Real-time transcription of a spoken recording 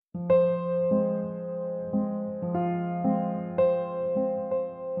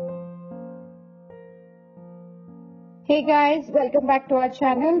Hey guys, welcome back to our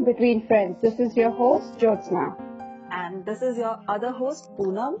channel Between Friends. This is your host Jyotsna. And this is your other host,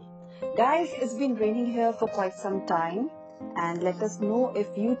 Poonam. Guys, it's been raining here for quite some time, and let us know if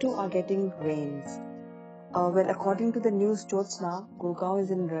you too are getting rains. According to the news, Jyotsna, Gurgaon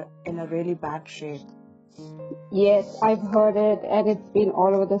is in a really bad shape. Yes, I've heard it and it's been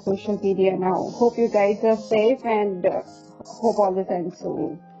all over the social media now. Hope you guys are safe and hope all this ends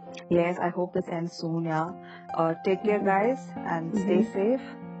soon. Yes, I hope this ends soon, yeah. Take care, guys, and stay Mm-hmm. safe.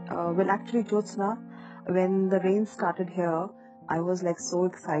 Actually, Jyotsna, when the rain started here, I was like so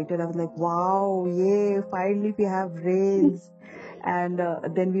excited. I was like, wow, yay, finally we have rains. And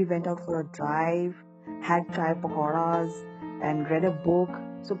then we went out for a drive, had chai pakoras, and read a book.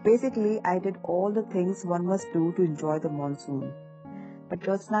 So basically, I did all the things one must do to enjoy the monsoon. But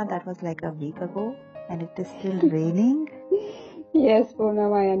Jyotsna, that was like a week ago, and it is still raining. Yes,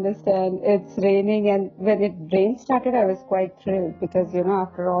 Poonam, I understand. It's raining and when it rain started, I was quite thrilled because,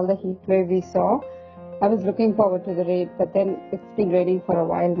 after all the heat wave we saw, I was looking forward to the rain, but then it's been raining for a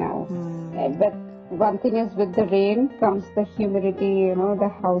while now. But one thing is with the rain comes the humidity,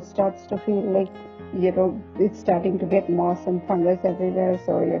 the house starts to feel like, it's starting to get moss and fungus everywhere.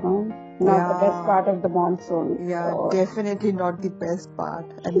 So, not the best Yeah, part of the monsoon. yeah, So, definitely not the best part.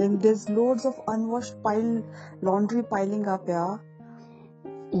 And then there's loads of unwashed laundry piling up, yeah.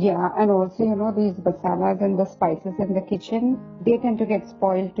 yeah, and also, these masalas and the spices in the kitchen, they tend to get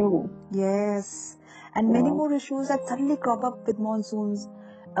spoiled too. Yes, and many So, more issues that suddenly crop up with monsoons.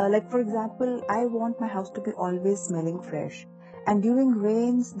 Like for example, I want my house to be always smelling fresh, and during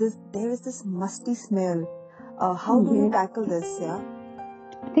rains, there is this musty smell. How do you mhm. tackle this? Yeah.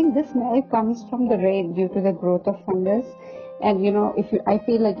 I think this smell comes from the rain due to the growth of fungus. And I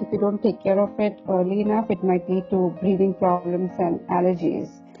feel like if you don't take care of it early enough, it might lead to breathing problems and allergies.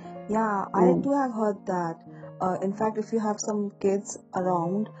 Yeah, I And too have heard that. In fact, if you have some kids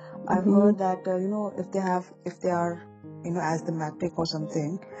around, I've mhm. heard that if they are asthmatic or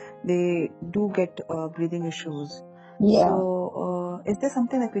something, they do get breathing issues. So, Yeah, is there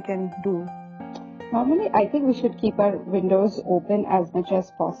something that we can do? normally I think we should keep our windows open as much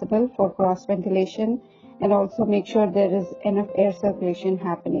as possible for cross ventilation and also make sure there is enough air circulation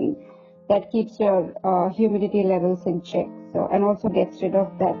happening. That keeps your humidity levels in check. So, and also gets rid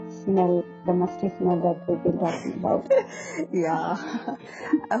of that smell, the musty smell that we've been talking about. Yeah.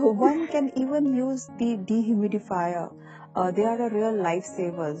 One can even use the dehumidifier. They are a real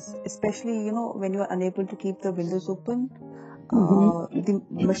lifesavers, especially when you are unable to keep the windows open. Mm-hmm. The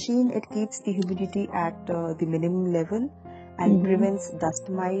machine, it keeps the humidity at the minimum level and Mm-hmm. prevents dust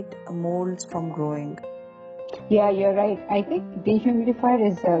mite molds from growing. Yeah, you're right. I think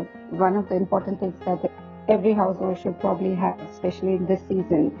dehumidifier is one of the important things that every household should probably have, especially in this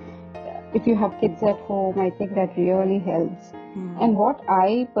season. If you have kids at home, I think that really helps. And Hmm. what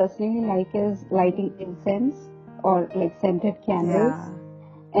I personally like is lighting incense or like scented candles. Yeah.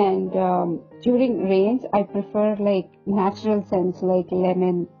 And during rains, I prefer like natural scents like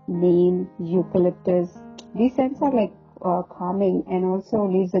lemon, neem, eucalyptus. These scents are like calming and also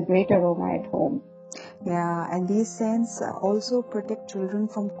leaves a great aroma at home. Yeah, and these scents also protect children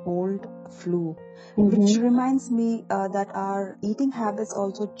from cold, flu, which Mm-hmm. reminds me that our eating habits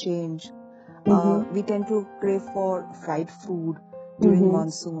also change. Mm-hmm. We tend to crave for fried food during Mm-hmm.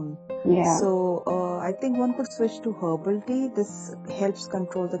 monsoon. Yeah. So I think one could switch to herbal tea. This helps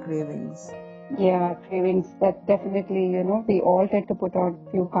control the cravings. Yeah, cravings that definitely, we all tend to put on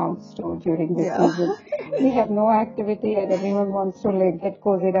few pounds too during this Yeah. season. We have no activity and everyone wants to like get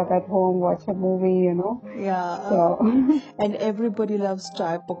cozied up at home, watch a movie. Yeah. So, And everybody loves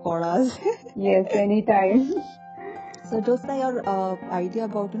chai pakoras. yes, anytime. So Jyotsna, your idea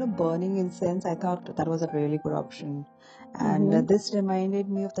about burning incense, I thought that was a really good option. And Mm-hmm. this reminded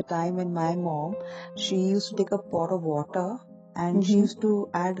me of the time when my mom, she used to take a pot of water and she Mm-hmm. used to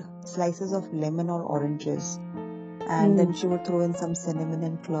add slices of lemon or oranges, and then Mm. she would throw in some cinnamon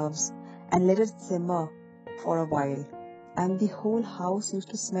and cloves and let it simmer for a while. And the whole house used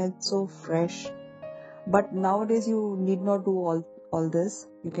to smell so fresh. But nowadays you need not do all this.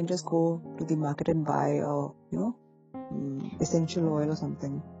 You can just go to the market and buy essential oil or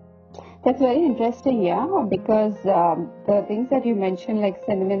something. That's very interesting, yeah, because the things that you mentioned, like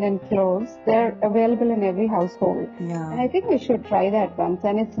cinnamon and cloves, they're available in every household. And Yeah. I think we should try that once.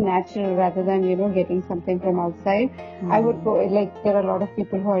 And it's natural rather than, getting something from outside. I would Hmm. go, like, there are a lot of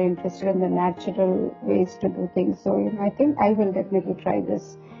people who are interested in the natural ways to do things. So, I think I will definitely try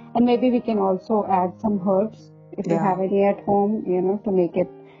this. And maybe we can also add some herbs if you Yeah. have any at home, to make it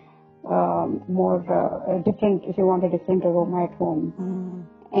more different if you want a different aroma at home. Hmm.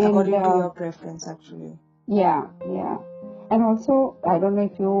 And According to your preference, actually. Yeah, yeah. And also, I don't know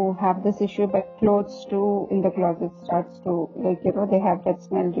if you have this issue, but clothes too in the closet starts to, like, they have that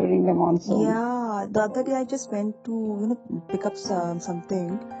smell during the monsoon. Yeah, the other day I just went to, pick up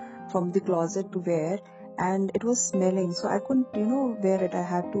something from the closet to wear, and it was smelling, so I couldn't, wear it. I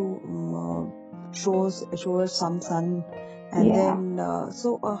had to show some sun, and Yeah. then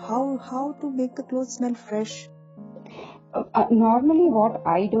how to make the clothes smell fresh? Normally, what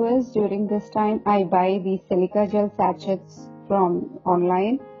I do is during this time, I buy these silica gel sachets from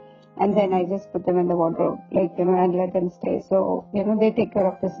online, and then I just put them in the wardrobe, like, and let them stay. So, they take care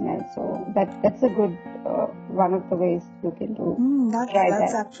of the smell. So that's a good one of the ways you can do. Try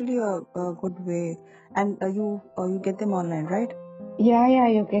That's that. actually a good way, and you get them online, right? Yeah, yeah,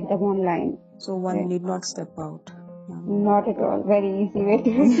 you get them online. So one Right. need not step out. Not at all. Very easy way to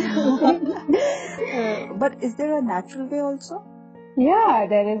do it. But is there a natural way also? Yeah,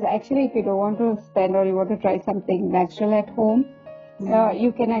 there is actually, if you don't want to spend or you want to try something natural at home,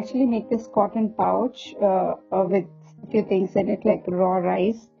 you can actually make this cotton pouch with a few things in it, like raw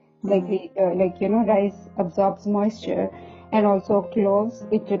rice, rice absorbs moisture, and also cloves,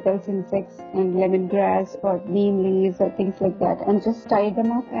 which repels insects, and lemongrass or neem leaves or things like that, and just tie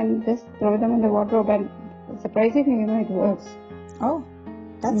them up and just throw them in the wardrobe, and surprisingly, it works. Oh,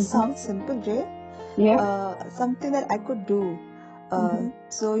 that Hmm. sounds simple, Jay. Yeah. Something that I could do. Hmm.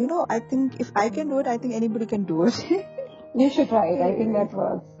 So I think if I can do it, I think anybody can do it. You should try it. I think Yeah, that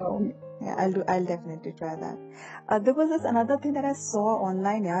works. So. I'll definitely try that. There was this another thing that I saw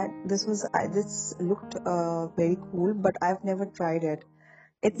online. Yeah, this looked very cool, but I've never tried it.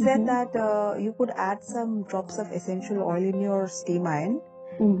 It said Hmm. that you could add some drops of essential oil in your steam iron,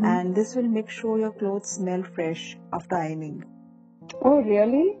 Hmm. and this will make sure your clothes smell fresh after ironing. Oh,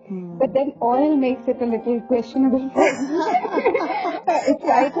 really? But Hmm. then oil makes it a little questionable for me.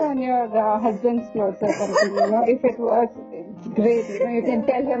 Try it Yeah. on your husband's clothes or something, If it works, it's great. You can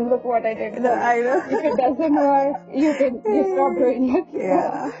tell him, look what I did No, for you. I know. If it doesn't work, you stop doing it. So,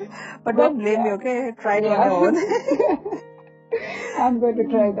 Yeah. But but don't blame me, yeah, okay? Try it on yeah. your own. I'm going to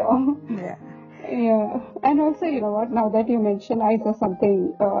try though. Yeah. Yeah, and also, you know what? Now that you mention, I saw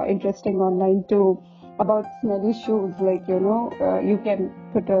something interesting online too about smelly shoes. Like, you can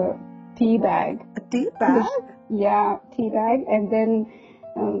put a tea bag A tea in the bag? yeah, tea bag, and then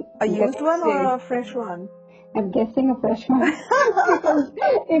A the used one next or day, a fresh one? I'm guessing a fresh one because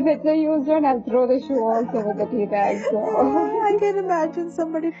if it's a used one, I'll throw the shoe also with the tea bag. So I can imagine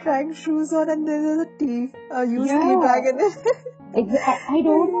somebody trying shoes on and there's a used tea yeah, bag in it. I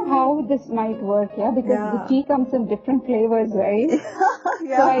don't know how this might work. Yeah, because the Yeah. tea comes in different flavors, right?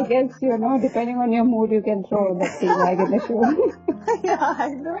 So I Yeah. guess, depending on your mood, you can throw that tea bag in the shoe. Yeah, I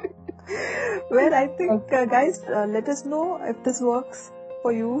know. Well, I think, guys, let us know if this works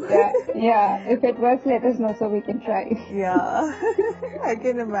for you. Yeah, yeah. If it works, let us know so we can try. Yeah, I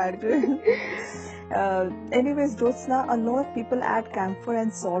can imagine. Anyways, Jyotsna, a lot of people add camphor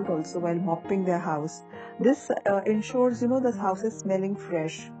and salt also while mopping their house. This ensures, the house is smelling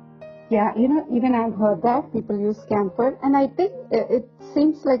fresh. Yeah, even I've heard that people use camphor, and I think it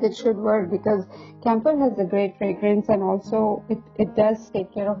seems like it should work because camphor has a great fragrance, and also it does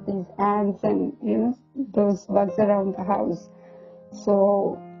take care of these ants and those bugs around the house.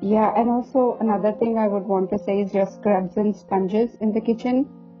 So yeah, and also another thing I would want to say is your scrubs and sponges in the kitchen.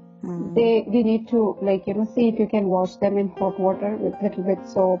 Hmm. We need to, like, see if you can wash them in hot water with little bit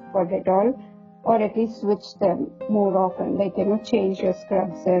soap or Dettol, or at least switch them more often, like, change your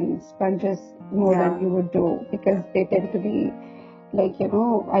scrubs and sponges more than Yeah. you would do, because they tend to be, like,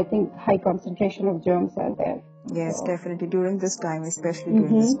 I think high concentration of germs are there. Yes, So definitely. During this time, especially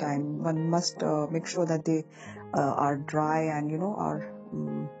during this mm-hmm. time, one must make sure that they are dry and are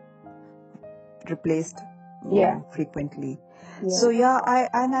replaced Yeah, frequently. yeah. So yeah,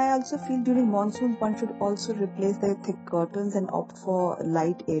 I also feel during monsoons one should also replace the thick curtains and opt for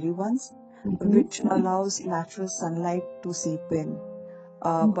light airy ones, Mm-hmm. which allows natural sunlight to seep in.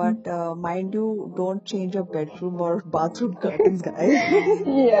 Mm-hmm. But mind you, don't change your bedroom or bathroom curtains, guys.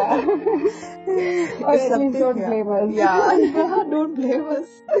 Yeah. Or If at least something, don't yeah, blame us. yeah, yeah, don't blame us.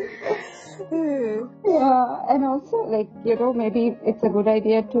 Yeah, and also, like, maybe it's a good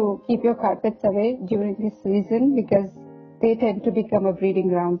idea to keep your carpets away during this season because they tend to become a breeding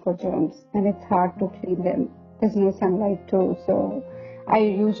ground for germs and it's hard to clean them. There's no sunlight too, so I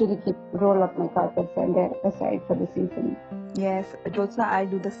usually roll up my carpets and they're aside for the season. Yes, Jyotsna, I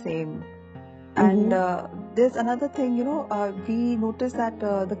do the same. And Mm-hmm. there's another thing, we notice that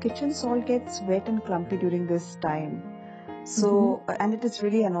the kitchen salt gets wet and clumpy during this time. Mm-hmm. So, and it is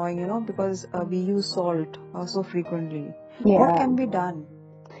really annoying, because we use salt so frequently. What Yeah. can be done?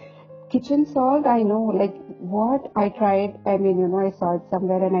 kitchen salt, I know, like what I tried, I mean, I saw it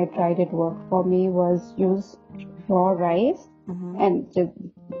somewhere and I tried it worked for me was use raw rice and just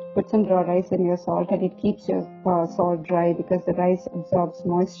put some raw rice in your salt and it keeps your salt dry because the rice absorbs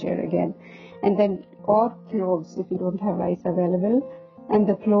moisture again. And then, or cloves if you don't have rice available. And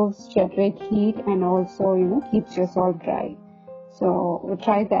the cloves generate heat and also, keeps your salt dry. So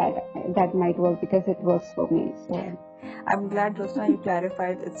try that. That might work because it works for me. So I'm glad, Jyotsna, you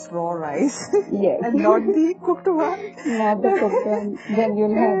clarified it's raw rice yes. and not the cooked one. Not the cooked one. Then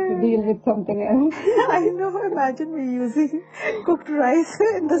you'll have to deal with something else. I know, imagine me using cooked rice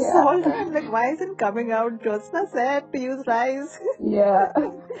in the Yeah. salt. I'm like, why isn't coming out? Jyotsna said to use rice. Yeah.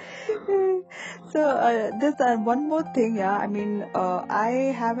 So, there's one more thing, yeah. I mean,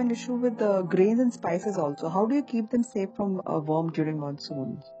 I have an issue with the grains and spices also. How do you keep them safe from worm during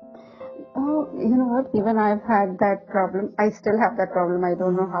monsoons? Oh, you know what? Even I've had that problem. I still have that problem. I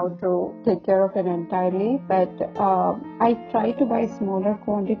don't know how to take care of it entirely, but I try to buy smaller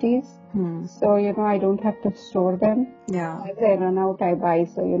quantities. So, I don't have to store them. Yeah. As I run out, I buy.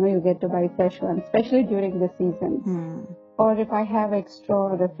 So, you get to buy fresh ones, especially during the season. Or if I have extra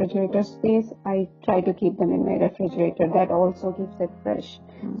refrigerator space, I try to keep them in my refrigerator. That also keeps it fresh.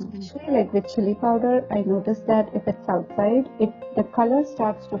 Especially like with chili powder, I noticed that if it's outside, if the color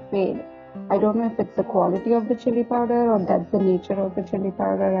starts to fade, I don't know if it's the quality of the chili powder or that's the nature of the chili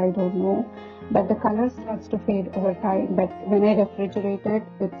powder, I don't know. But the color starts to fade over time. But when I refrigerate it,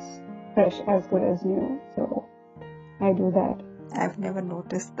 it's fresh as good as new. So I do that. I've never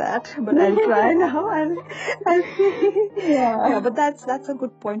noticed that, but I'll try now. I'll see. Yeah, but that's a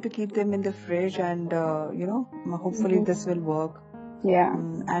good point to keep them in the fridge, and hopefully this will work. Yeah.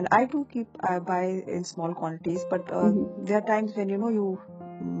 And I do I buy in small quantities, but there are times when you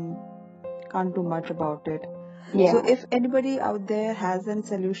can't do much about it. Yeah. So if anybody out there has a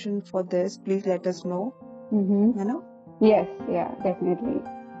solution for this, please let us know. Yes, yeah, definitely.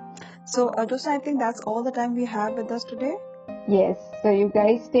 So, Jyotsna, I think that's all the time we have with us today. Yes. So you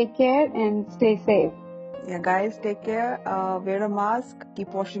guys take care and stay safe. Yeah, guys, take care. Wear a mask. Keep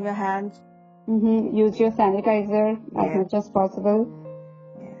washing your hands. Use your sanitizer as much as possible.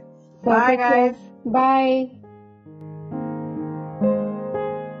 Yeah. So Bye, take care. guys. Bye.